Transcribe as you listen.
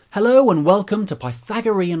Hello and welcome to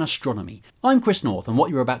Pythagorean Astronomy. I'm Chris North, and what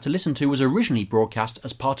you're about to listen to was originally broadcast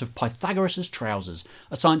as part of Pythagoras' Trousers,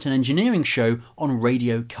 a science and engineering show on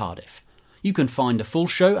Radio Cardiff. You can find a full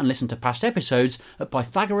show and listen to past episodes at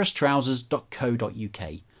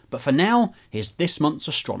pythagorastrousers.co.uk. But for now, here's this month's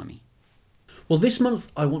astronomy. Well, this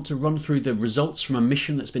month I want to run through the results from a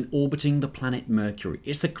mission that's been orbiting the planet Mercury.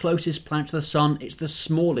 It's the closest planet to the Sun, it's the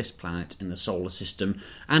smallest planet in the solar system,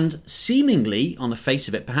 and seemingly, on the face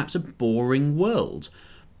of it, perhaps a boring world.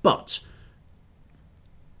 But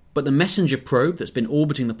the Messenger probe that's been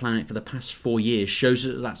orbiting the planet for the past 4 years shows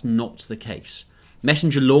that that's not the case.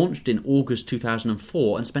 Messenger launched in August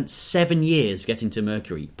 2004 and spent 7 years getting to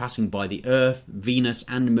Mercury, passing by the Earth, Venus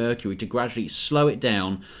and Mercury to gradually slow it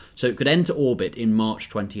down so it could enter orbit in March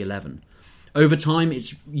 2011. Over time,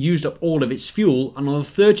 it's used up all of its fuel, and on the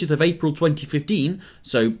 30th of April 2015,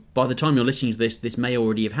 so by the time you're listening to this may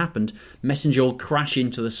already have happened, Messenger will crash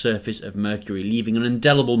into the surface of Mercury, leaving an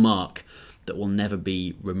indelible mark that will never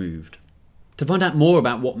be removed. To find out more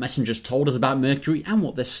about what Messenger's told us about Mercury and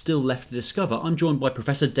what there's still left to discover, I'm joined by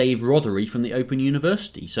Professor Dave Rothery from the Open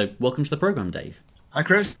University. So welcome to the programme, Dave. Hi,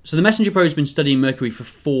 Chris. So the Messenger probe has been studying Mercury for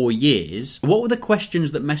 4 years. What were the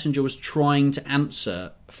questions that Messenger was trying to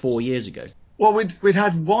answer 4 years ago? Well, we'd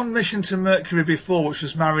had one mission to Mercury before, which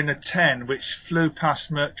was Mariner 10, which flew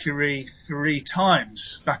past Mercury 3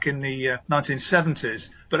 times back in the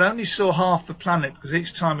 1970s, but only saw half the planet because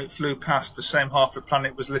each time it flew past, the same half the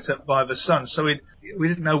planet was lit up by the sun. So we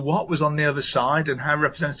didn't know what was on the other side and how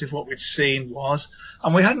representative what we'd seen was.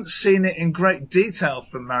 And we hadn't seen it in great detail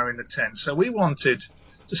from Mariner 10. So we wanted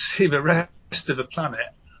to see the rest of the planet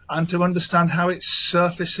and to understand how its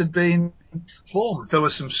surface had been formed. There were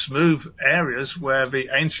some smooth areas where the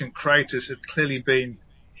ancient craters had clearly been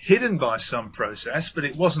hidden by some process, but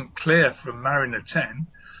it wasn't clear from Mariner 10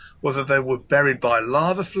 whether they were buried by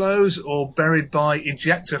lava flows or buried by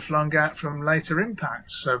ejecta flung out from later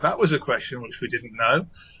impacts. So that was a question which we didn't know.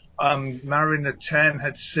 Mariner 10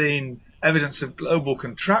 had seen evidence of global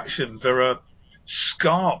contraction. There are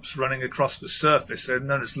scarps running across the surface. They're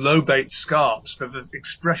known as lobate scarps. They're the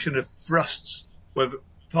expression of thrusts where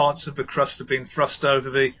parts of the crust have been thrust over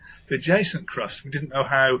the adjacent crust. We didn't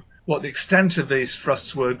know what the extent of these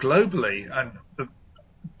thrusts were globally, and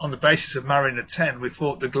on the basis of Mariner 10, we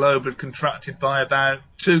thought the globe had contracted by about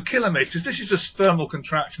 2 kilometres. This is just thermal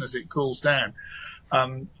contraction as it cools down.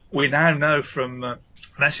 We now know from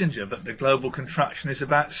Messenger that the global contraction is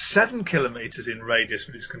about 7 kilometres in radius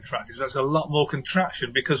when it's contracted. So that's a lot more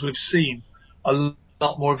contraction because we've seen a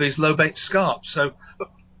lot more of these lobate scarps. So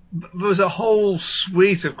there was a whole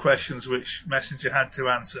suite of questions which Messenger had to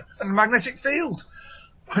answer. And the magnetic field.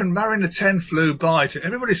 When Mariner 10 flew by, to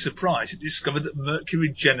everybody's surprise, it discovered that Mercury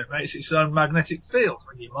generates its own magnetic field.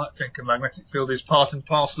 And you might think a magnetic field is part and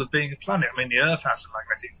parcel of being a planet. I mean, the Earth has a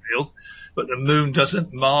magnetic field, but the Moon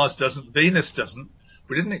doesn't, Mars doesn't, Venus doesn't.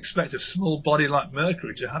 We didn't expect a small body like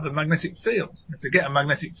Mercury to have a magnetic field. And to get a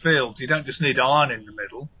magnetic field, you don't just need iron in the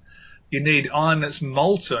middle. You need iron that's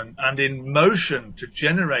molten and in motion to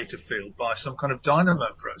generate a field by some kind of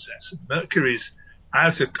dynamo process. Mercury's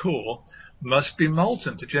outer core must be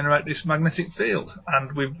molten to generate this magnetic field.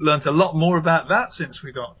 And we've learnt a lot more about that since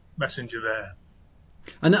we got Messenger there.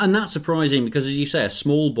 And that's surprising because, as you say, a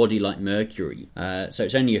small body like Mercury, so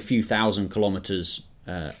it's only a few thousand kilometres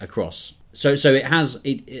across. So it has,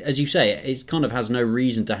 as you say, it kind of has no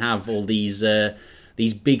reason to have all these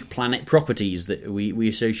big planet properties that we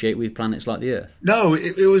associate with planets like the Earth. No,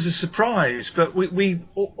 it was a surprise, but we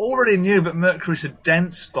already knew that Mercury's a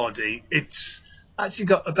dense body. It's actually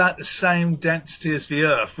got about the same density as the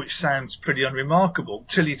Earth, which sounds pretty unremarkable,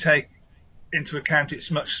 till you take into account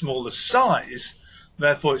its much smaller size,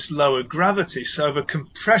 therefore its lower gravity. So the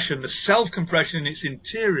compression, the self-compression in its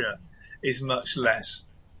interior is much less.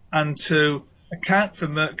 And to account for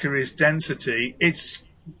Mercury's density, its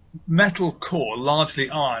metal core,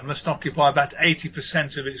 largely iron, must occupy about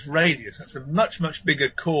 80% of its radius. That's a much, much bigger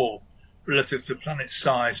core relative to the planet's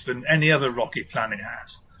size than any other rocky planet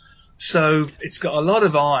has. So it's got a lot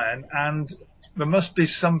of iron, and there must be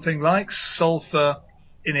something like sulfur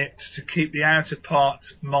in it to keep the outer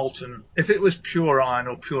part molten. If it was pure iron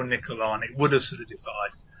or pure nickel iron, it would have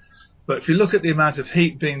solidified. But if you look at the amount of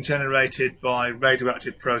heat being generated by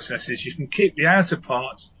radioactive processes, you can keep the outer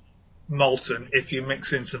part molten if you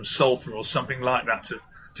mix in some sulfur or something like that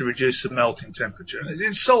to reduce the melting temperature. And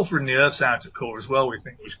it's sulfur in the Earth's outer core as well, we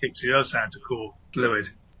think, which keeps the Earth's outer core fluid.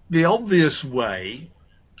 The obvious way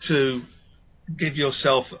to give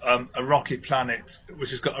yourself a rocky planet which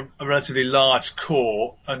has got a relatively large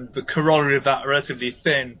core and the corollary of that relatively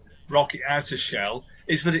thin rocky outer shell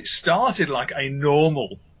is that it started like a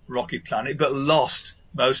normal rocky planet, but lost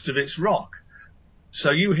most of its rock.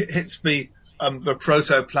 So you hit the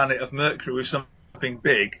protoplanet of Mercury with something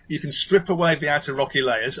big, you can strip away the outer rocky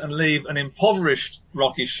layers and leave an impoverished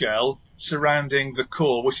rocky shell surrounding the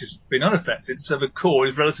core, which has been unaffected. So the core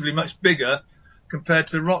is relatively much bigger compared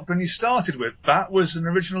to the rock than you started with. That was an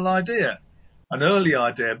original idea, an early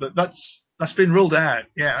idea, but that's been ruled out.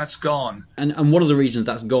 Yeah, that's gone. And one of the reasons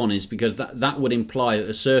that's gone is because that would imply that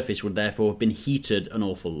the surface would therefore have been heated an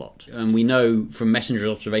awful lot. And we know from Messenger's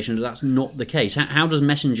observations that's not the case. How does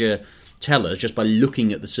Messenger tell us, just by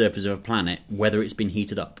looking at the surface of a planet, whether it's been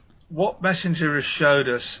heated up? What Messenger has showed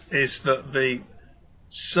us is that the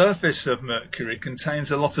surface of Mercury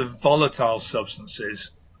contains a lot of volatile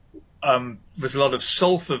substances. There's a lot of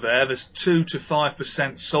sulfur there. There's 2 to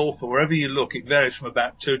 5% sulfur. Wherever you look, it varies from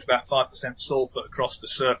about 2 to about 5% sulfur across the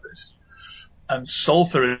surface. And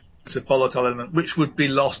sulfur is a volatile element which would be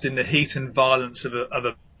lost in the heat and violence of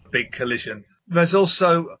a big collision. There's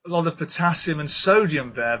also a lot of potassium and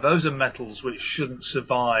sodium there. Those are metals which shouldn't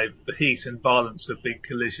survive the heat and violence of a big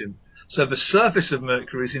collision. So the surface of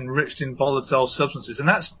Mercury is enriched in volatile substances, and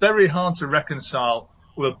that's very hard to reconcile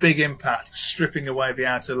with a big impact stripping away the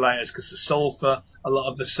outer layers, because the sulfur, a lot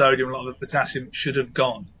of the sodium, a lot of the potassium should have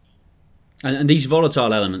gone. And these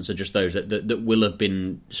volatile elements are just those that will have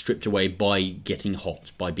been stripped away by getting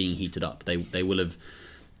hot, by being heated up. They will have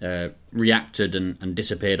reacted and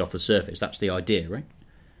disappeared off the surface. That's the idea, right?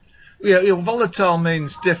 Yeah, volatile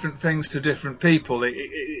means different things to different people.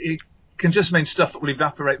 It can just mean stuff that will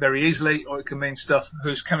evaporate very easily, or it can mean stuff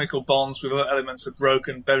whose chemical bonds with other elements are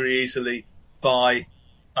broken very easily by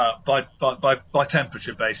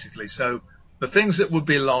temperature, basically. So the things that would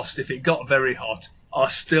be lost if it got very hot are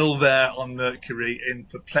still there on Mercury in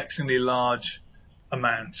perplexingly large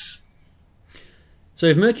amounts. So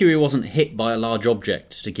if Mercury wasn't hit by a large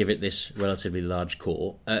object to give it this relatively large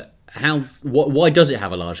core, why does it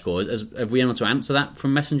have a large core? Have we been able to answer that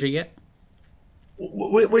from Messenger yet?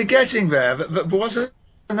 We're getting there. There was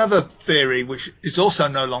another theory which is also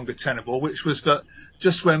no longer tenable, which was that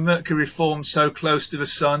just when Mercury formed so close to the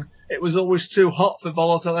Sun, it was always too hot for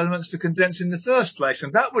volatile elements to condense in the first place,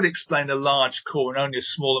 and that would explain a large core and only a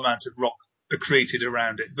small amount of rock accreted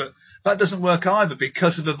around it. But that doesn't work either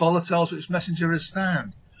because of the volatiles which Messenger has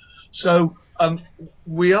found. So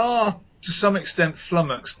we are to some extent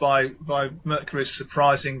flummoxed by Mercury's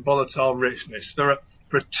surprising volatile richness. There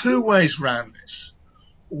are two ways round this.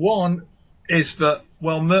 One is that,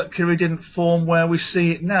 well, Mercury didn't form where we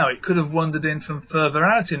see it now. It could have wandered in from further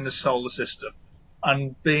out in the solar system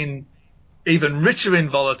and been even richer in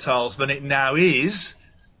volatiles than it now is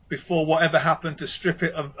before whatever happened to strip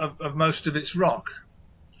it of most of its rock.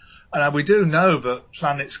 And we do know that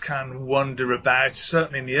planets can wander about.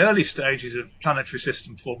 Certainly in the early stages of planetary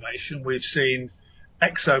system formation, we've seen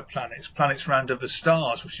exoplanets, planets round other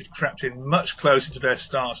stars, which have crept in much closer to their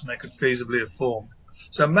stars than they could feasibly have formed.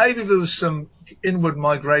 So maybe there was some inward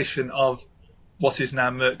migration of what is now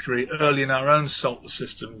Mercury early in our own solar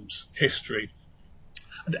system's history.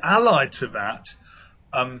 And allied to that,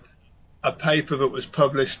 a paper that was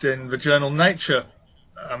published in the journal Nature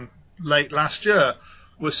late last year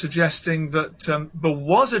was suggesting that there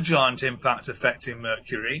was a giant impact affecting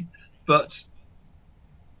Mercury, but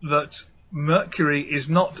that Mercury is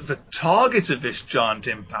not the target of this giant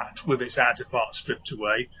impact with its outer part stripped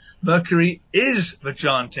away. Mercury is the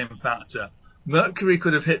giant impactor. Mercury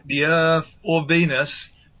could have hit the Earth or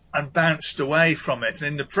Venus and bounced away from it.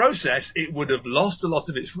 And in the process, it would have lost a lot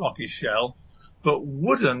of its rocky shell, but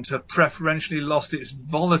wouldn't have preferentially lost its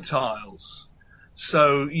volatiles.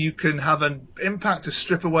 So you can have an impact to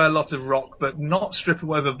strip away a lot of rock, but not strip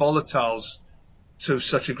away the volatiles to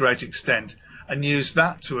such a great extent, and use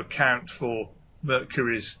that to account for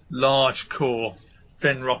Mercury's large core,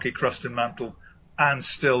 thin rocky crust and mantle, and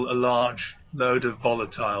still a large load of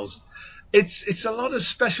volatiles. It's a lot of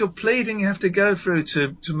special pleading you have to go through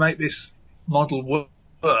to make this model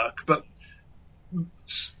work, but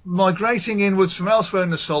migrating inwards from elsewhere in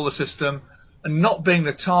the solar system and not being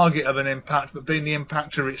the target of an impact, but being the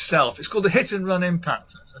impactor itself. It's called a hit-and-run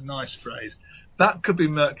impact. That's a nice phrase. That could be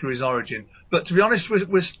Mercury's origin. But to be honest,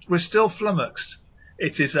 we're still flummoxed.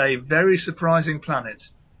 It is a very surprising planet.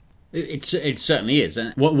 It certainly is.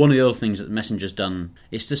 And one of the other things that the Messenger's done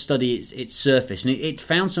is to study its surface, and it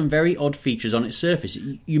found some very odd features on its surface.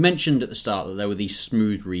 You mentioned at the start that there were these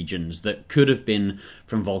smooth regions that could have been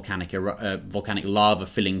from volcanic lava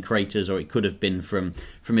filling craters, or it could have been from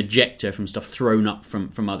ejecta, from stuff thrown up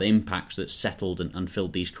from other impacts that settled and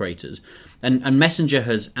filled these craters. And Messenger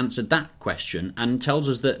has answered that question and tells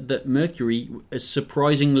us that Mercury is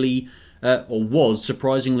surprisingly, or was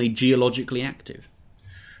surprisingly geologically active.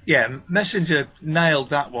 Yeah, Messenger nailed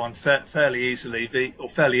that one fairly easily, or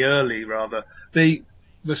fairly early rather.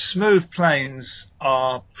 The smooth plains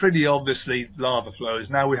are pretty obviously lava flows.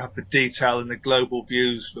 Now we have the detail in the global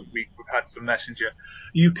views that we've had from Messenger.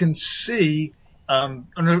 You can see, and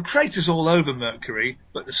there are craters all over Mercury,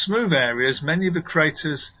 but the smooth areas, many of the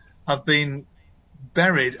craters have been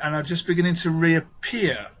buried and are just beginning to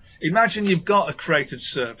reappear. Imagine you've got a cratered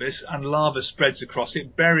surface and lava spreads across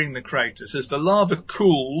it, burying the craters. As the lava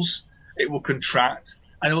cools, it will contract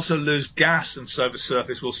and also lose gas, and so the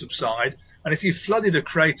surface will subside. And if you flooded a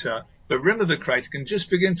crater, the rim of the crater can just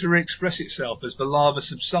begin to re-express itself as the lava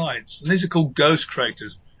subsides. And these are called ghost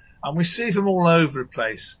craters. And we see them all over the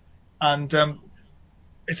place. And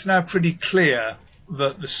it's now pretty clear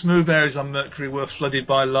that the smooth areas on Mercury were flooded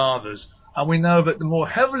by lavas. And we know that the more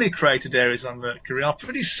heavily cratered areas on Mercury are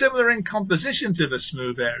pretty similar in composition to the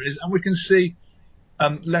smooth areas. And we can see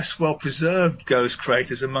less well-preserved ghost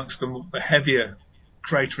craters amongst the heavier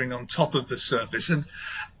cratering on top of the surface. And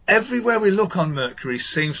everywhere we look on Mercury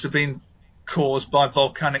seems to have been caused by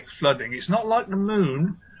volcanic flooding. It's not like the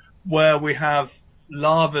Moon, where we have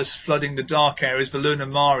lavas flooding the dark areas, the lunar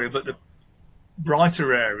maria, but the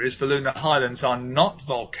brighter areas, the lunar highlands, are not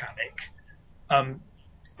volcanic.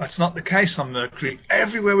 That's not the case on Mercury.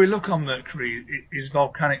 Everywhere we look on Mercury is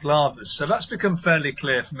volcanic lavas. So that's become fairly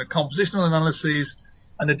clear from the compositional analyses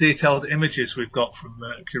and the detailed images we've got from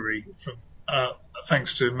Mercury,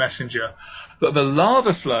 thanks to Messenger. But the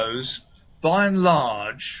lava flows, by and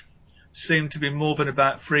large, seem to be more than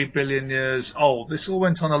about 3 billion years old. This all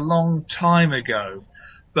went on a long time ago.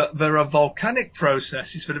 But there are volcanic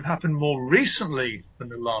processes that have happened more recently than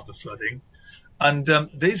the lava flooding. And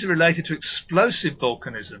these are related to explosive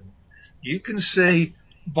volcanism. You can see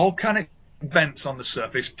volcanic vents on the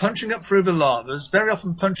surface punching up through the lavas, very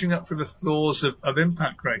often punching up through the floors of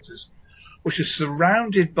impact craters, which are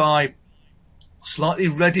surrounded by slightly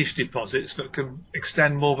reddish deposits that can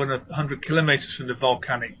extend more than 100 kilometres from the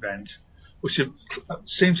volcanic vent, which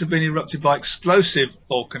seem to have been erupted by explosive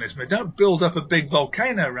volcanism. They don't build up a big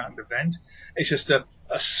volcano around the vent. It's just a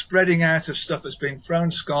spreading out of stuff that's been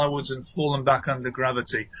thrown skywards and fallen back under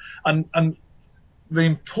gravity. And the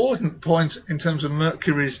important point in terms of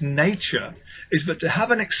Mercury's nature is that to have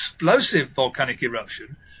an explosive volcanic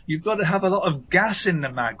eruption, you've got to have a lot of gas in the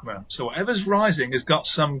magma. So whatever's rising has got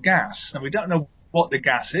some gas. And we don't know what the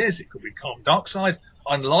gas is. It could be carbon dioxide,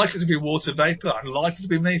 unlikely to be water vapor, unlikely to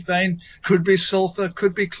be methane, could be sulfur,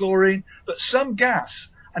 could be chlorine, but some gas.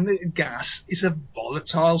 And the gas is a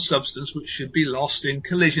volatile substance which should be lost in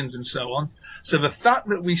collisions and so on. So the fact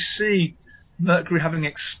that we see Mercury having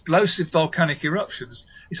explosive volcanic eruptions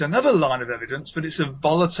is another line of evidence that it's a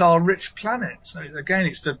volatile rich planet. So again,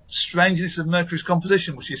 it's the strangeness of Mercury's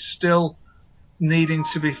composition which is still needing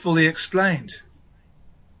to be fully explained.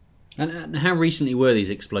 And how recently were these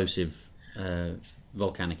explosive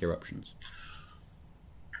volcanic eruptions?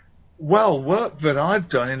 Well, work that I've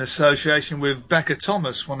done in association with Becca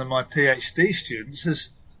Thomas, one of my PhD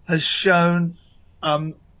students, has shown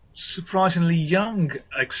surprisingly young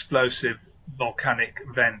explosive volcanic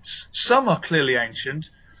vents. Some are clearly ancient,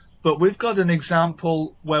 but we've got an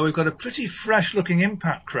example where we've got a pretty fresh-looking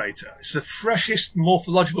impact crater. It's the freshest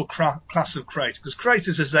morphological class of crater, because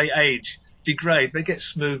craters, as they age, degrade. They get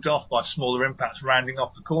smoothed off by smaller impacts, rounding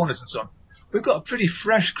off the corners and so on. We've got a pretty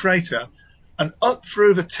fresh crater, and up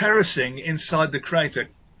through the terracing inside the crater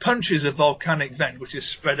punches a volcanic vent which is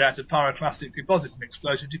spread out of pyroclastic deposit, an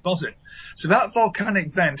explosive deposit. So that volcanic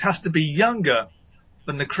vent has to be younger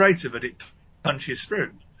than the crater that it punches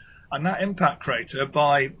through. And that impact crater,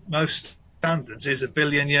 by most standards, is 1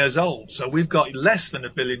 billion years old. So we've got less than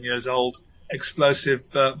 1 billion years old explosive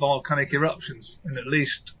volcanic eruptions in at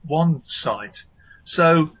least one site.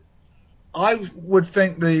 So I would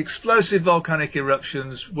think the explosive volcanic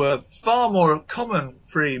eruptions were far more common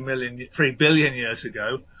 3 billion years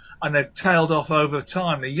ago, and they've tailed off over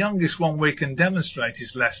time. The youngest one we can demonstrate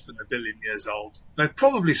is less than 1 billion years old. They've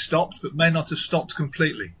probably stopped, but may not have stopped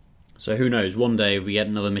completely. So who knows, one day if we get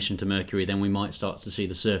another mission to Mercury, then we might start to see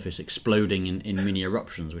the surface exploding in mini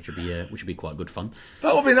eruptions, which would be quite good fun.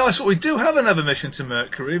 That would be nice. Well, we do have another mission to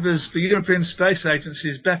Mercury. There's the European Space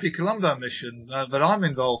Agency's Bepi-Colombo mission that I'm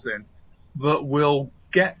involved in, that will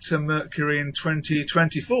get to Mercury in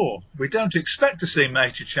 2024. We don't expect to see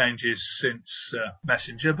major changes since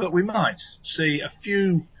Messenger, but we might see a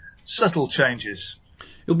few subtle changes.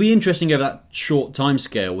 It'll be interesting over that short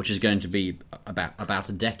timescale, which is going to be about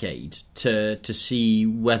a decade, to see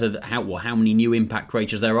how many new impact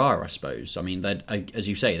craters there are. I suppose. I mean, as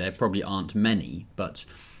you say, there probably aren't many, but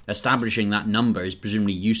establishing that number is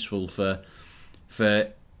presumably useful for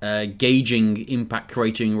gauging impact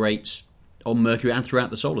cratering rates on Mercury and throughout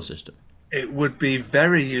the solar system? It would be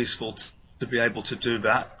very useful to be able to do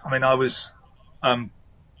that. I mean, I was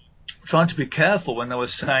trying to be careful when I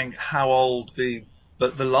was saying how old the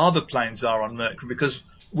lava plains are on Mercury, because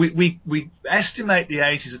we estimate the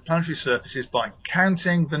ages of planetary surfaces by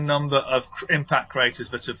counting the number of impact craters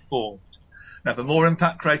that have formed. Now, the more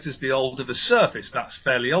impact craters, the older the surface. That's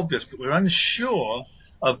fairly obvious, but we're unsure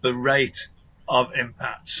of the rate of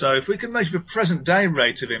impact. So if we can measure the present day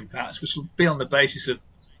rate of impacts, which will be on the basis of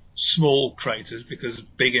small craters because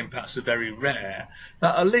big impacts are very rare,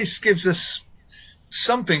 that at least gives us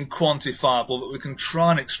something quantifiable that we can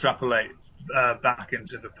try and extrapolate back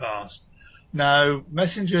into the past. Now,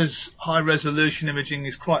 MESSENGER's high-resolution imaging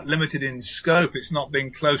is quite limited in scope. It's not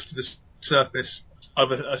being close to the surface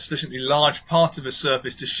over a sufficiently large part of the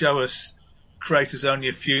surface to show us craters only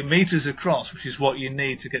a few meters across, which is what you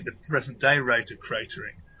need to get the present-day rate of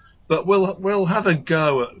cratering. But we'll have a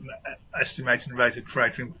go at estimating the rate of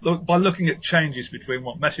cratering by looking at changes between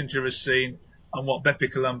what MESSENGER has seen and what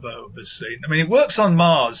Bepi-Colombo has seen. I mean, it works on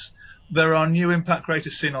Mars. There are new impact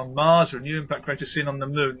craters seen on Mars, or new impact craters seen on the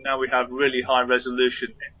Moon. Now we have really high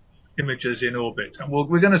resolution images in orbit, and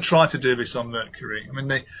we're going to try to do this on Mercury. I mean,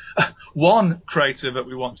 the one crater that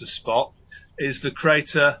we want to spot is the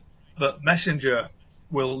crater that MESSENGER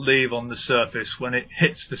will leave on the surface when it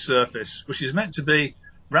hits the surface, which is meant to be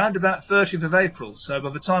round about 30th of April. So by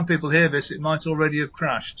the time people hear this, it might already have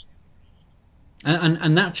crashed.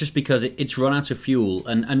 And that's just because it's run out of fuel.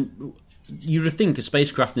 And you would think a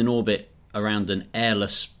spacecraft in orbit around an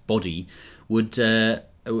airless body would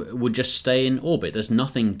just stay in orbit. There's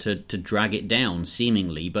nothing to drag it down,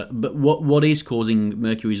 seemingly. But what is causing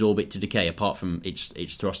Mercury's orbit to decay, apart from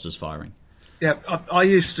its thrusters firing? Yeah, I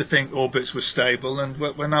used to think orbits were stable, and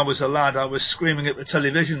when I was a lad, I was screaming at the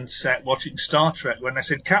television set watching Star Trek when they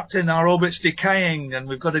said, "Captain, our orbit's decaying, and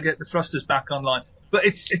we've got to get the thrusters back online." But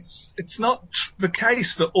it's not the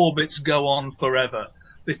case that orbits go on forever,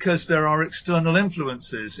 because there are external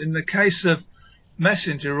influences. In the case of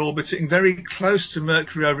MESSENGER orbiting very close to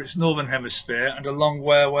Mercury over its northern hemisphere and a long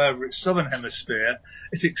way away over its southern hemisphere,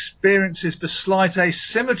 it experiences the slight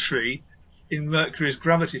asymmetry in Mercury's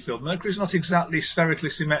gravity field. Mercury is not exactly spherically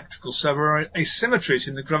symmetrical, so there are asymmetries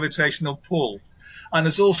in the gravitational pull. And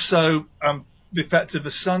there's also the effect of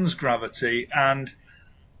the sun's gravity. And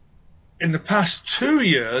in the past 2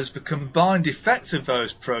 years, the combined effect of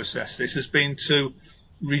those processes has been to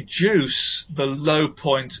reduce the low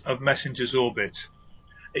point of MESSENGER's orbit.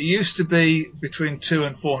 It used to be between 200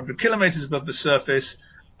 and 400 kilometers above the surface,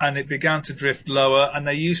 and it began to drift lower, and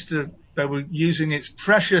they were using its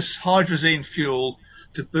precious hydrazine fuel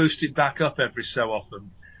to boost it back up every so often.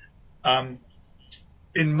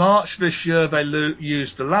 In March this year, they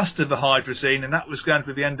used the last of the hydrazine, and that was going to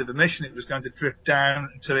be the end of the mission. It was going to drift down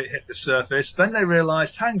until it hit the surface. Then they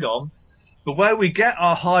realized, hang on, the way we get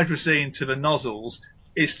our hydrazine to the nozzles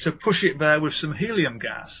is to push it there with some helium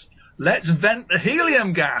gas. Let's vent the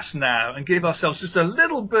helium gas now and give ourselves just a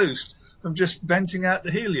little boost from just venting out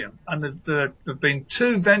the helium. And there have been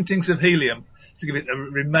 2 ventings of helium to give it a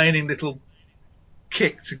remaining little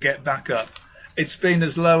kick to get back up. It's been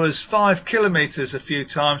as low as 5 kilometers a few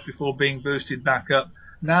times before being boosted back up.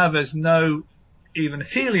 Now there's no even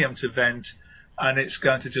helium to vent, and it's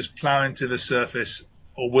going to just plough into the surface,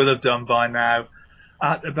 or will have done by now,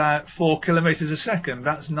 at about 4 kilometers a second.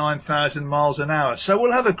 That's 9,000 miles an hour. So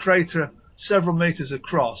we'll have a crater several meters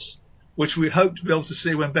across, which we hope to be able to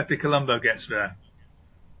see when Bepi-Colombo gets there.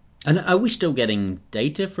 And are we still getting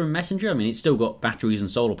data from MESSENGER? I mean, it's still got batteries and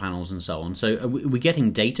solar panels and so on. So are we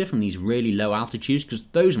getting data from these really low altitudes? Because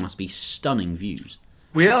those must be stunning views.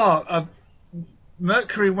 We are.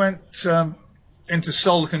 Mercury went into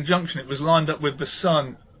solar conjunction. It was lined up with the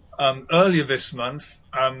Sun earlier this month.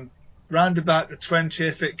 Round about the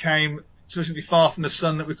 20th, it came sufficiently far from the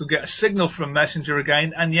Sun that we could get a signal from MESSENGER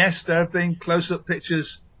again. And yes, there have been close-up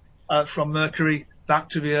pictures from Mercury back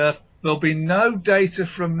to the Earth. There'll be no data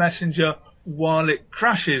from MESSENGER while it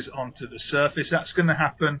crashes onto the surface. That's going to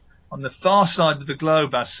happen on the far side of the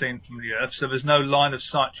globe as seen from the Earth, so there's no line of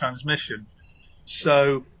sight transmission.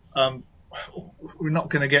 So we're not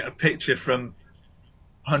going to get a picture from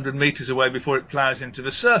 100 meters away before it ploughs into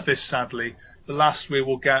the surface, sadly. The last we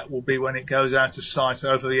will get will be when it goes out of sight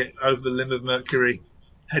over the limb of Mercury,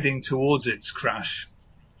 heading towards its crash.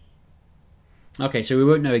 Okay, so we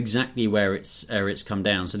won't know exactly where it's come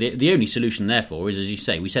down. So the only solution, therefore, is, as you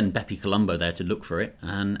say, we send Bepi-Colombo there to look for it,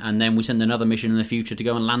 and then we send another mission in the future to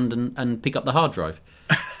go and land and pick up the hard drive.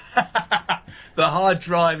 The hard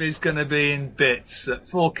drive is going to be in bits at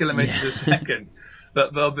 4 kilometers a second.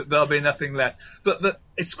 but there'll be nothing left. But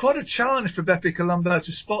it's quite a challenge for Bepi Colombo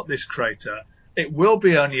to spot this crater. It will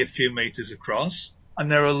be only a few meters across, and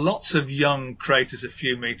there are lots of young craters a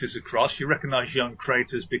few meters across. You recognize young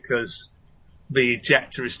craters because the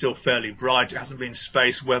ejecta is still fairly bright. It hasn't been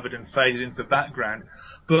space weathered and faded into the background.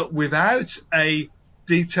 But without a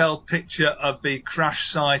detailed picture of the crash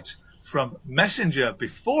site from Messenger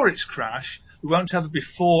before its crash, we won't have a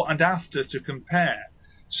before and after to compare.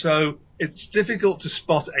 So it's difficult to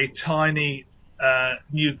spot a tiny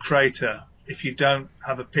new crater if you don't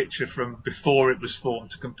have a picture from before it was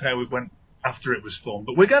formed to compare with when after it was formed.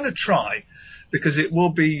 But we're going to try, because it will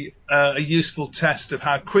be a useful test of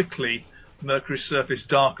how quickly Mercury's surface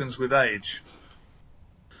darkens with age.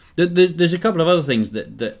 There's a couple of other things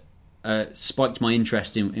that spiked my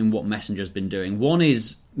interest in what Messenger's been doing. One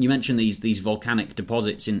is, you mentioned these volcanic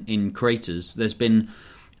deposits in craters. There's been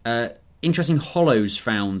interesting hollows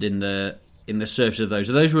found in the surface of those.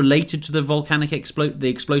 Are those related to the volcanic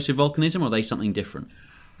explosive volcanism, or are they something different?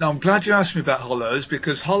 Now, I'm glad you asked me about hollows,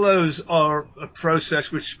 because hollows are a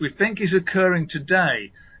process which we think is occurring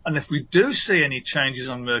today. And if we do see any changes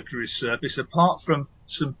on Mercury's surface, apart from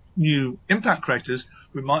some new impact craters,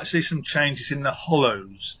 we might see some changes in the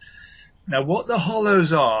hollows. Now, what the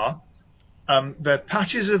hollows are, they're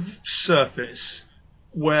patches of surface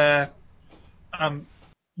where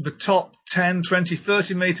the top 10, 20,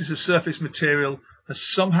 30 meters of surface material has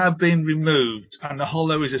somehow been removed, and the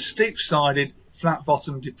hollow is a steep-sided,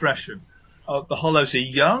 flat-bottomed depression. The hollows are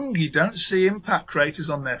young. You don't see impact craters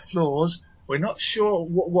on their floors. We're not sure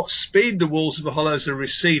what speed the walls of the hollows are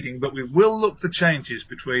receding, but we will look for changes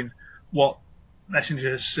between what Messenger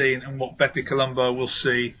has seen and what Bepi Colombo will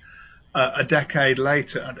see a decade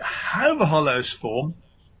later. And how the hollows form,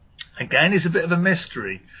 again, is a bit of a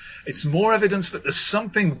mystery. It's more evidence that there's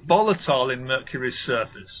something volatile in Mercury's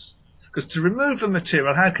surface. Because to remove the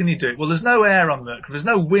material, how can you do it? Well, there's no air on Mercury. There's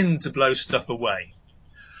no wind to blow stuff away.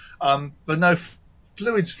 There are no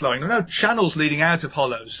fluids flowing. There are no channels leading out of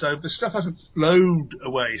hollows. So the stuff hasn't flowed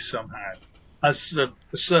away somehow. Has the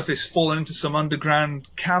surface fallen into some underground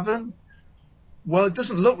cavern? Well, it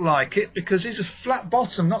doesn't look like it, because it's a flat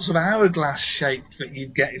bottom, not sort of hourglass shaped that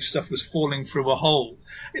you'd get if stuff was falling through a hole.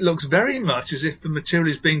 It looks very much as if the material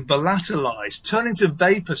is being volatilized, turned into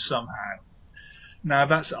vapor somehow. Now,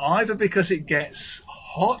 that's either because it gets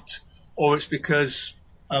hot, or it's because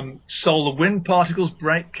solar wind particles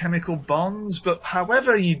break chemical bonds. But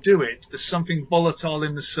however you do it, there's something volatile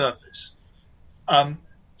in the surface.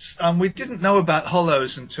 And we didn't know about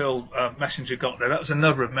hollows until Messenger got there. That was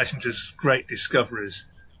another of Messenger's great discoveries.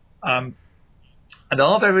 And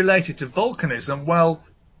are they related to volcanism? Well,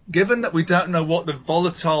 given that we don't know what the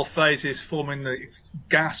volatile phase is forming the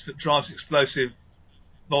gas that drives explosive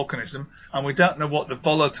volcanism, and we don't know what the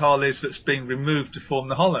volatile is that's being removed to form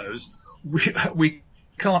the hollows, we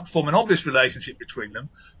can't form an obvious relationship between them.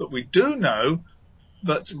 But we do know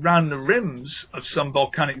that around the rims of some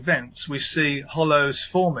volcanic vents we see hollows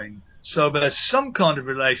forming. So there's some kind of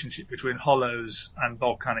relationship between hollows and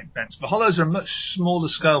volcanic vents. The hollows are a much smaller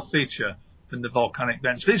scale feature than the volcanic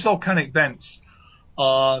vents. These volcanic vents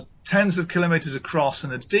are tens of kilometers across,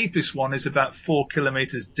 and the deepest one is about 4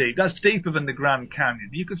 kilometers deep. That's deeper than the Grand Canyon.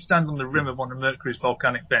 You could stand on the rim of one of Mercury's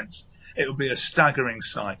volcanic vents. It would be a staggering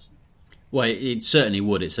sight. Well, it certainly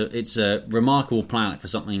would. It's a remarkable planet for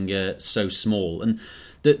something so small. And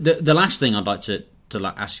the last thing I'd like to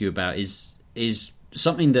ask you about is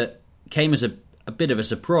something that came as a bit of a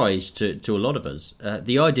surprise to a lot of us.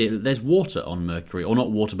 The idea that there's water on Mercury, or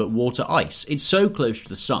not water, but water ice. It's so close to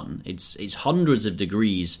the sun. It's hundreds of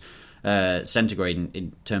degrees centigrade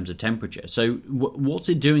in terms of temperature. So what's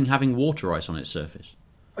it doing having water ice on its surface?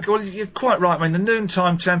 Okay, well, you're quite right. I mean, the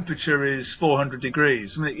noontime temperature is 400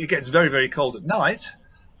 degrees. I mean, it gets very, very cold at night.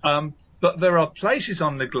 But there are places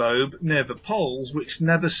on the globe near the poles which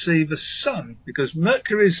never see the sun, because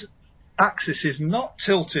Mercury's axis is not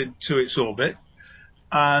tilted to its orbit.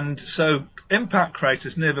 And so impact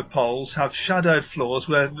craters near the poles have shadowed floors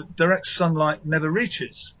where the direct sunlight never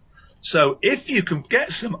reaches. So if you can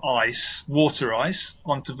get some ice, water ice,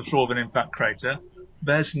 onto the floor of an impact crater,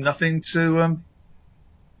 there's nothing to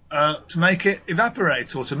make it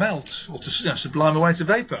evaporate or to melt or to sublime away to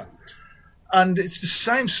vapor. And it's the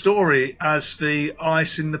same story as the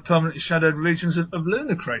ice in the permanently shadowed regions of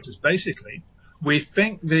lunar craters, basically. We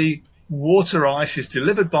think the water ice is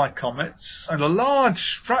delivered by comets, and a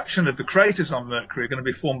large fraction of the craters on Mercury are going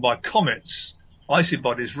to be formed by comets, icy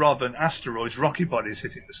bodies, rather than asteroids, rocky bodies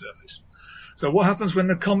hitting the surface. So what happens when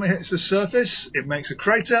the comet hits the surface? It makes a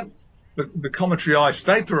crater, the cometary ice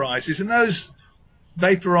vaporizes, and those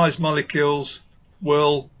vaporized molecules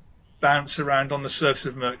will bounce around on the surface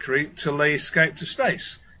of Mercury till they escape to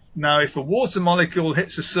space. Now, if a water molecule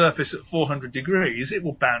hits a surface at 400 degrees, it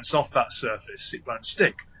will bounce off that surface. It won't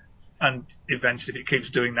stick. And eventually, if it keeps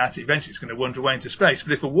doing that, eventually it's going to wander away into space.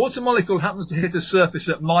 But if a water molecule happens to hit a surface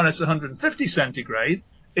at minus 150 centigrade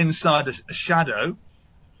inside a shadow,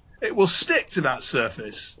 it will stick to that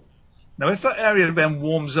surface. Now, if that area then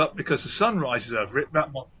warms up because the sun rises over it,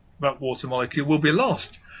 that water molecule will be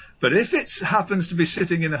lost. But if it happens to be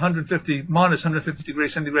sitting in minus 150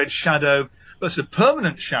 degrees centigrade shadow, that's a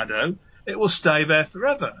permanent shadow, it will stay there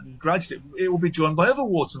forever. And gradually it will be joined by other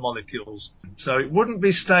water molecules. So it wouldn't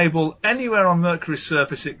be stable anywhere on Mercury's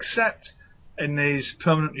surface except in these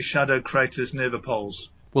permanently shadowed craters near the poles.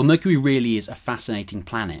 Well, Mercury really is a fascinating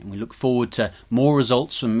planet, and we look forward to more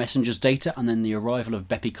results from Messenger's data and then the arrival of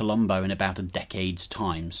Bepi Colombo in about a decade's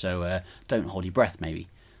time. So don't hold your breath, maybe.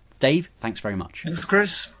 Dave, thanks very much. Thanks,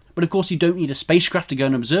 Chris. But of course, you don't need a spacecraft to go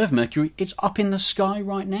and observe Mercury. It's up in the sky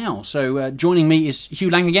right now. So joining me is Hugh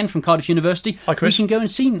Lang again from Cardiff University. Hi, Chris. We can go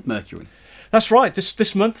and see Mercury. That's right.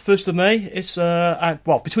 This month, 1st of May, it's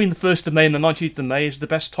between the 1st of May and the 19th of May is the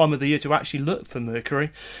best time of the year to actually look for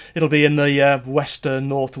Mercury. It'll be in the western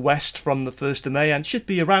northwest from the 1st of May and should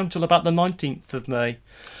be around till about the 19th of May.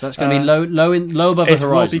 So that's going to be low above the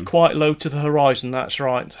horizon. It will be quite low to the horizon. That's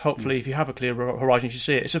right. Hopefully, if you have a clear horizon, you should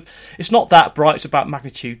see it. It's not that bright. It's about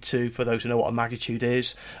magnitude 2 for those who know what a magnitude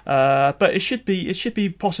is. But it should be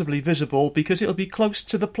possibly visible because it'll be close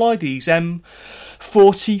to the Pleiades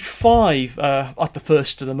M45. At the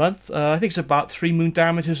 1st of the month. I think it's about 3 moon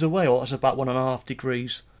diameters away, or that's about 1.5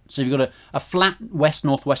 degrees. So you've got a flat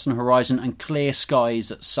west-northwestern horizon and clear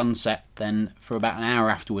skies at sunset, then for about an hour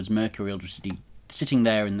afterwards, Mercury will just be sitting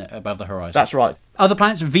there above the horizon. That's right. Other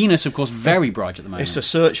planets, Venus, of course, very bright at the moment. It's a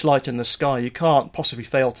searchlight in the sky. You can't possibly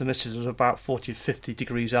fail to miss it at about 40 or 50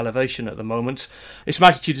 degrees elevation at the moment. Its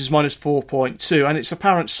magnitude is minus 4.2, and its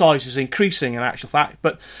apparent size is increasing in actual fact.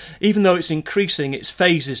 But even though it's increasing, its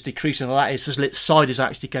phase is decreasing, and that is as its side is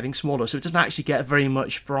actually getting smaller, so it doesn't actually get very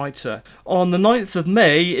much brighter. On the 9th of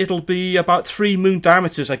May, it'll be about 3 moon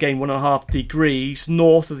diameters, again 1.5 degrees,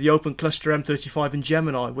 north of the open cluster M35 in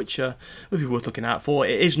Gemini, which would be worth looking out for.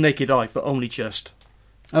 It is naked eye, but only just.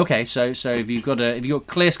 Okay, so if you've got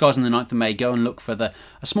clear skies on the 9th of May, go and look for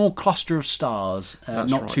a small cluster of stars not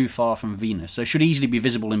right. Too far from Venus. So it should easily be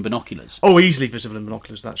visible in binoculars. Oh, easily visible in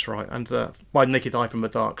binoculars, that's right, and by naked eye from a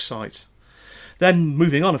dark site. Then,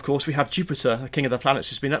 moving on, of course, we have Jupiter, the king of the planets,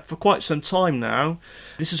 who's been up for quite some time now.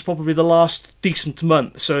 This is probably the last decent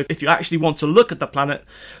month, so if you actually want to look at the planet,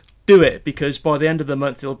 do it, because by the end of the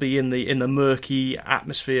month it'll be in the murky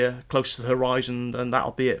atmosphere close to the horizon, and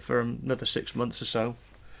that'll be it for another 6 months or so.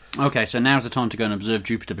 Okay, so now's the time to go and observe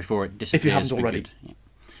Jupiter before it disappears. If you haven't already. Yeah.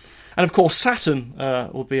 And of course, Saturn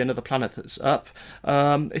will be another planet that's up.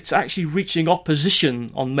 It's actually reaching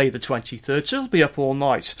opposition on May the 23rd, so it'll be up all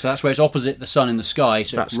night. So that's where it's opposite the sun in the sky,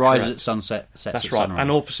 so that's it rises correct. At sunset, sets that's at right, sunrise. and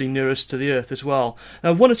obviously nearest to the Earth as well.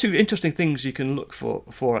 One or two interesting things you can look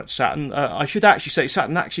for at Saturn. I should actually say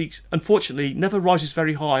Saturn actually, unfortunately, never rises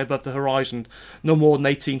very high above the horizon, no more than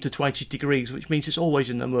 18 to 20 degrees, which means it's always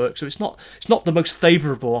in the murk, so it's not the most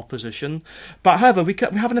favourable opposition. But however, we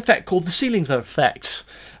have an effect called the Seelinger effect,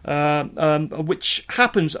 which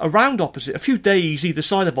happens around opposite, a few days either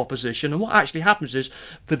side of opposition, and what actually happens is,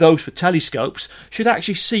 for those with telescopes, should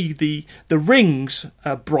actually see the rings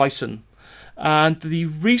brighten. And the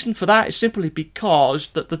reason for that is simply because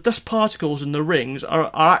that the dust particles in the rings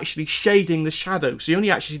are actually shading the shadow, so you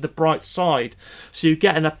only actually see the bright side, so you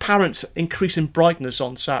get an apparent increase in brightness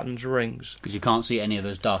on Saturn's rings. Because you can't see any of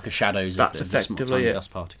those darker shadows of the small tiny it.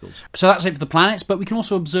 dust particles. So that's it for the planets, but we can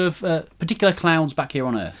also observe particular clouds back here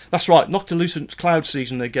on Earth. That's right, noctilucent cloud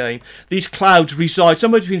season again. These clouds reside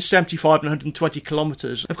somewhere between 75 and 120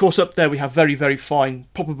 kilometres. Of course, up there we have very, very fine,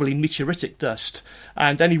 probably meteoritic dust,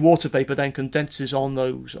 and any water vapour then condenses on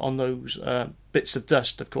those bits of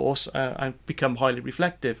dust, of course, and become highly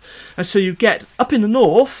reflective. And so you get, up in the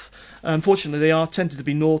north, unfortunately they are tended to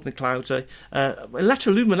be northern clouds,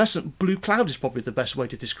 electroluminescent blue cloud is probably the best way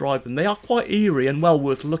to describe them. They are quite eerie and well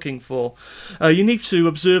worth looking for. You need to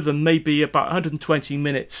observe them maybe about 120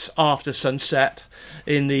 minutes after sunset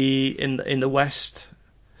in the west,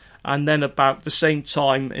 and then about the same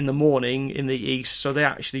time in the morning in the east, so they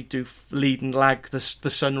actually do lead and lag the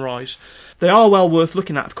sunrise. They are well worth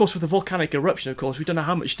looking at. Of course, with the volcanic eruption, of course, we don't know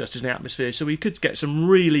how much dust is in the atmosphere, so we could get some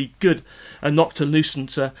really good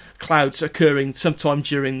noctilucent clouds occurring sometime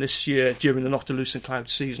during this year, during the noctilucent cloud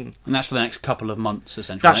season. And that's for the next couple of months,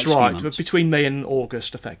 essentially. That's right, between May and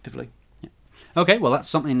August, effectively. Okay, well, that's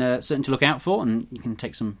something certain to look out for, and you can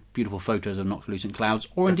take some beautiful photos of noctilucent clouds,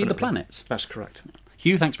 or indeed the planets. That's correct.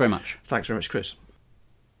 Hugh, thanks very much. Thanks very much, Chris.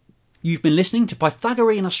 You've been listening to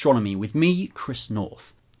Pythagorean Astronomy with me, Chris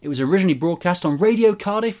North. It was originally broadcast on Radio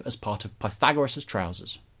Cardiff as part of Pythagoras'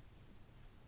 Trousers.